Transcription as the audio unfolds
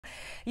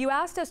You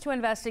asked us to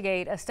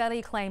investigate a study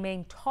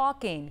claiming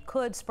talking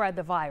could spread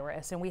the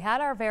virus, and we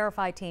had our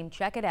Verify team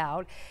check it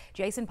out.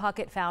 Jason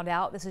Puckett found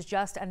out this is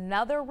just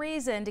another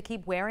reason to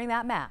keep wearing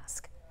that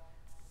mask.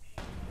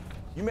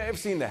 You may have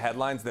seen the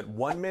headlines that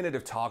 1 minute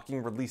of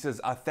talking releases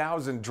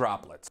 1,000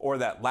 droplets, or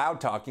that loud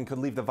talking could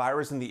leave the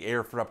virus in the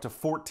air for up to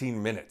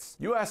 14 minutes.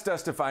 You asked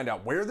us to find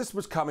out where this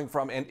was coming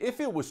from and if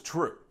it was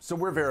true, so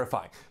we're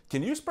verifying.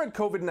 Can you spread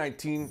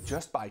COVID-19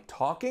 just by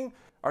talking?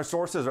 Our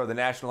sources are the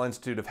National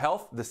Institute of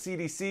Health, the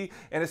CDC,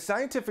 and a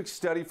scientific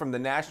study from the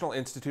National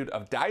Institute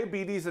of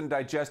Diabetes and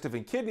Digestive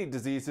and Kidney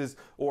Diseases,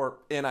 or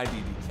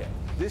NIDDK.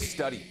 This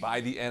study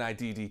by the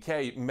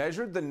NIDDK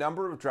measured the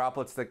number of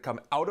droplets that come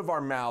out of our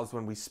mouths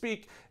when we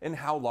speak and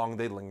how long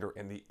they linger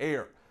in the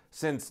air.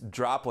 Since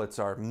droplets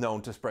are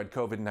known to spread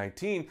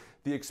COVID-19,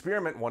 the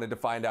experiment wanted to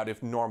find out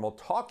if normal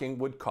talking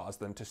would cause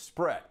them to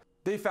spread.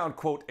 They found,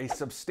 quote, a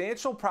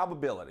substantial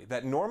probability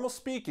that normal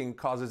speaking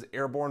causes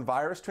airborne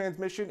virus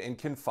transmission in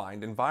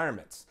confined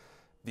environments.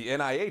 The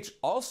NIH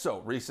also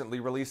recently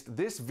released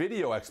this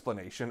video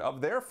explanation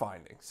of their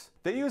findings.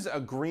 They use a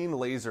green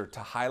laser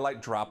to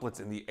highlight droplets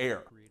in the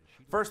air.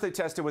 First, they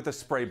tested with a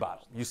spray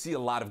bottle. You see a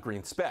lot of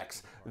green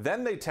specks.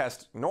 Then they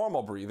test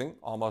normal breathing,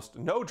 almost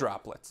no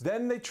droplets.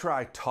 Then they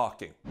try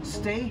talking.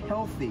 Stay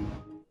healthy.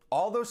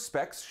 All those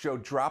specks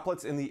showed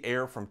droplets in the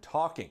air from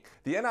talking.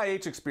 The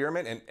NIH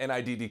experiment and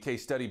NIDDK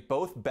study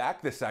both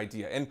back this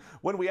idea, and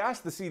when we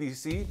asked the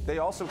CDC, they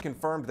also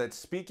confirmed that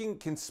speaking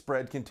can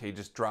spread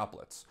contagious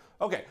droplets.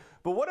 Okay,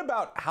 but what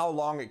about how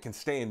long it can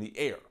stay in the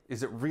air?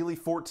 Is it really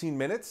 14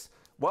 minutes?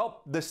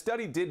 Well, the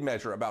study did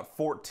measure about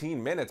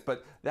 14 minutes,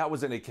 but that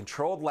was in a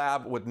controlled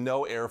lab with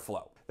no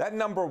airflow. That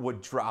number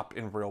would drop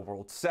in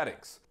real-world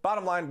settings.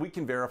 Bottom line, we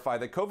can verify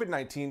that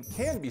COVID-19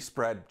 can be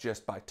spread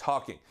just by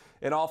talking.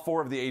 And all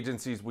 4 of the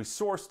agencies we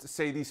sourced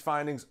say these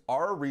findings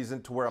are a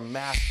reason to wear a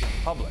mask in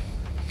public.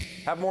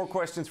 Have more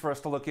questions for us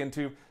to look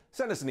into?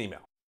 Send us an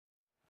email.